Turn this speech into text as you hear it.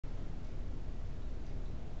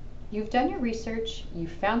You've done your research,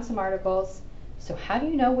 you've found some articles, so how do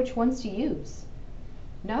you know which ones to use?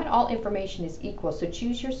 Not all information is equal, so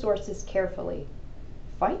choose your sources carefully.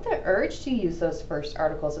 Fight the urge to use those first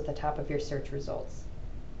articles at the top of your search results.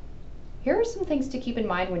 Here are some things to keep in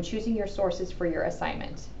mind when choosing your sources for your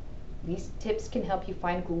assignment. These tips can help you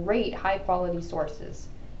find great high-quality sources,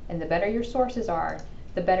 and the better your sources are,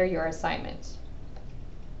 the better your assignment.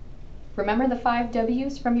 Remember the 5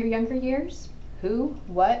 W's from your younger years? Who,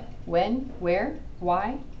 what, when, where,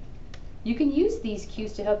 why? You can use these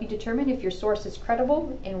cues to help you determine if your source is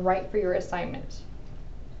credible and right for your assignment.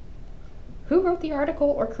 Who wrote the article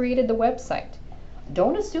or created the website?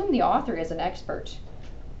 Don't assume the author is an expert.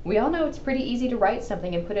 We all know it's pretty easy to write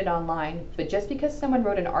something and put it online, but just because someone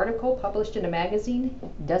wrote an article published in a magazine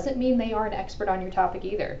doesn't mean they are an expert on your topic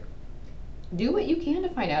either. Do what you can to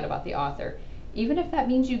find out about the author, even if that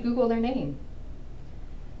means you Google their name.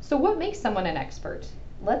 So what makes someone an expert?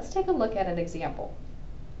 Let's take a look at an example.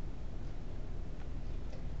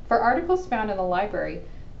 For articles found in the library,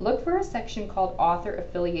 look for a section called Author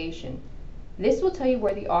Affiliation. This will tell you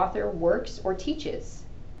where the author works or teaches.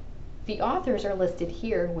 The authors are listed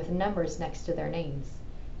here with numbers next to their names.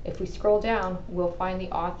 If we scroll down, we'll find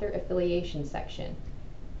the Author Affiliation section.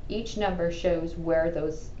 Each number shows where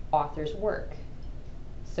those authors work.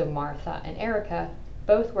 So Martha and Erica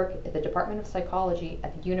both work at the Department of Psychology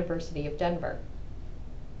at the University of Denver.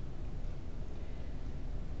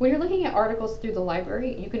 When you're looking at articles through the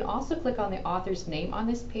library, you can also click on the author's name on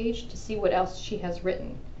this page to see what else she has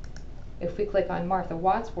written. If we click on Martha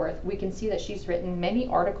Wadsworth, we can see that she's written many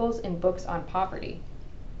articles and books on poverty.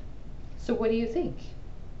 So what do you think?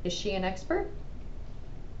 Is she an expert?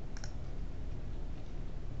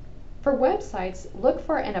 For websites, look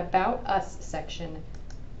for an About Us section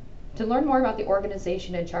to learn more about the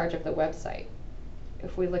organization in charge of the website.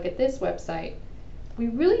 If we look at this website, we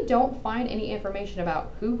really don't find any information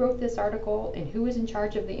about who wrote this article and who is in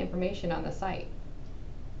charge of the information on the site.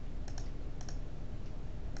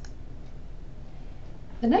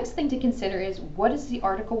 The next thing to consider is, what is the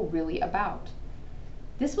article really about?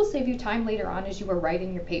 This will save you time later on as you are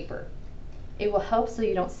writing your paper. It will help so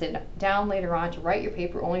you don't sit down later on to write your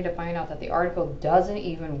paper only to find out that the article doesn't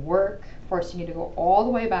even work, forcing you to go all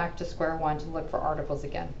the way back to square one to look for articles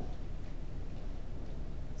again.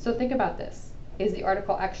 So think about this. Is the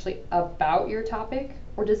article actually about your topic,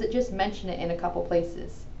 or does it just mention it in a couple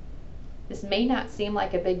places? This may not seem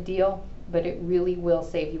like a big deal, but it really will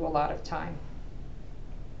save you a lot of time.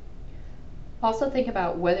 Also think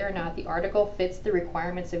about whether or not the article fits the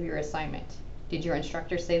requirements of your assignment. Did your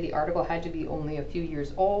instructor say the article had to be only a few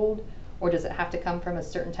years old, or does it have to come from a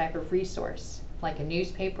certain type of resource, like a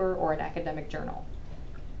newspaper or an academic journal?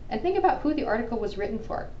 And think about who the article was written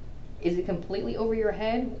for. Is it completely over your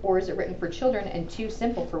head, or is it written for children and too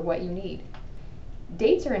simple for what you need?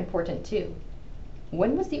 Dates are important too.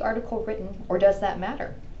 When was the article written, or does that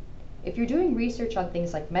matter? If you're doing research on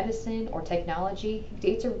things like medicine or technology,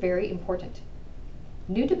 dates are very important.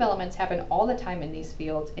 New developments happen all the time in these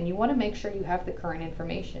fields, and you want to make sure you have the current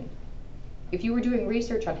information. If you were doing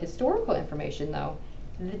research on historical information, though,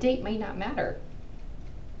 the date may not matter.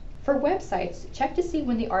 For websites, check to see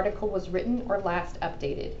when the article was written or last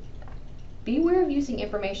updated. Beware of using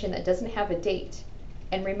information that doesn't have a date.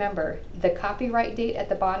 And remember, the copyright date at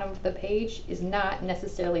the bottom of the page is not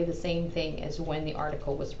necessarily the same thing as when the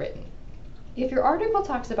article was written. If your article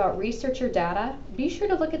talks about research or data, be sure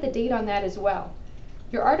to look at the date on that as well.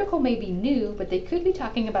 Your article may be new, but they could be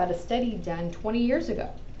talking about a study done 20 years ago.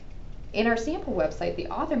 In our sample website, the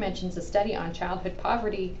author mentions a study on childhood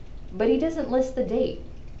poverty, but he doesn't list the date.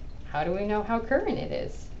 How do we know how current it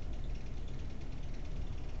is?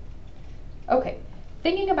 Okay,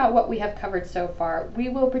 thinking about what we have covered so far, we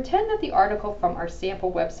will pretend that the article from our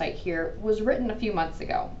sample website here was written a few months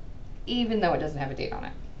ago, even though it doesn't have a date on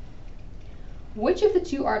it. Which of the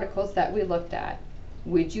 2 articles that we looked at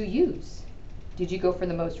would you use? Did you go for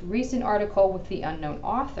the most recent article with the unknown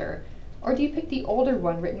author, or do you pick the older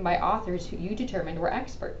one written by authors who you determined were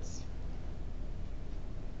experts?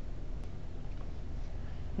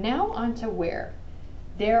 Now on to where.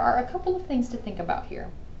 There are a couple of things to think about here.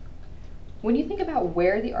 When you think about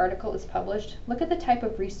where the article is published, look at the type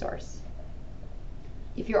of resource.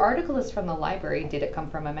 If your article is from the library, did it come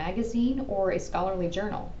from a magazine or a scholarly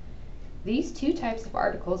journal? These 2 types of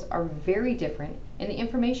articles are very different, and the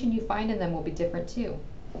information you find in them will be different too.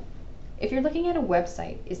 If you're looking at a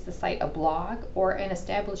website, is the site a blog or an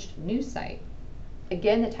established news site?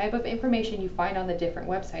 Again, the type of information you find on the different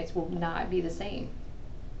websites will not be the same.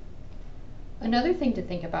 Another thing to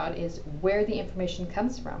think about is where the information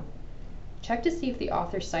comes from. Check to see if the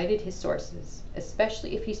author cited his sources,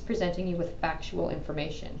 especially if he's presenting you with factual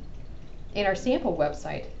information. In our sample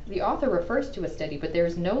website, the author refers to a study, but there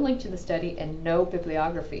is no link to the study and no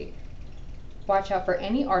bibliography. Watch out for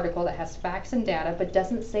any article that has facts and data but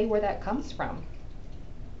doesn't say where that comes from.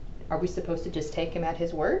 Are we supposed to just take him at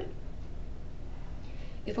his word?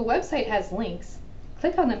 If a website has links,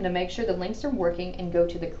 click on them to make sure the links are working and go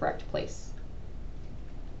to the correct place.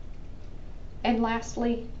 And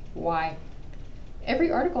lastly, why?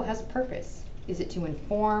 Every article has a purpose. Is it to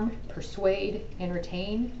inform, persuade,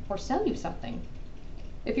 entertain, or sell you something?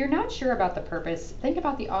 If you're not sure about the purpose, think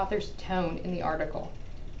about the author's tone in the article.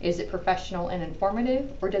 Is it professional and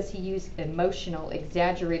informative, or does he use emotional,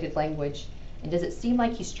 exaggerated language, and does it seem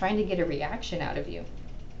like he's trying to get a reaction out of you?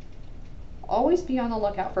 Always be on the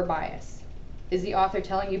lookout for bias. Is the author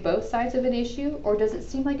telling you both sides of an issue, or does it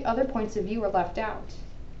seem like other points of view are left out?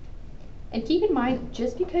 And keep in mind,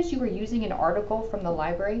 just because you are using an article from the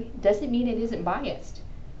library doesn't mean it isn't biased.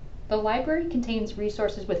 The library contains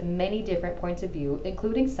resources with many different points of view,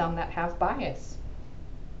 including some that have bias.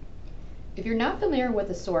 If you're not familiar with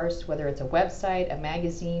a source, whether it's a website, a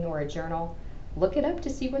magazine, or a journal, look it up to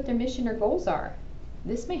see what their mission or goals are.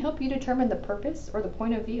 This may help you determine the purpose or the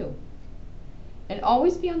point of view. And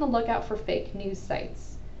always be on the lookout for fake news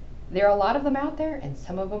sites. There are a lot of them out there, and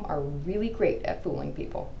some of them are really great at fooling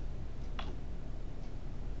people.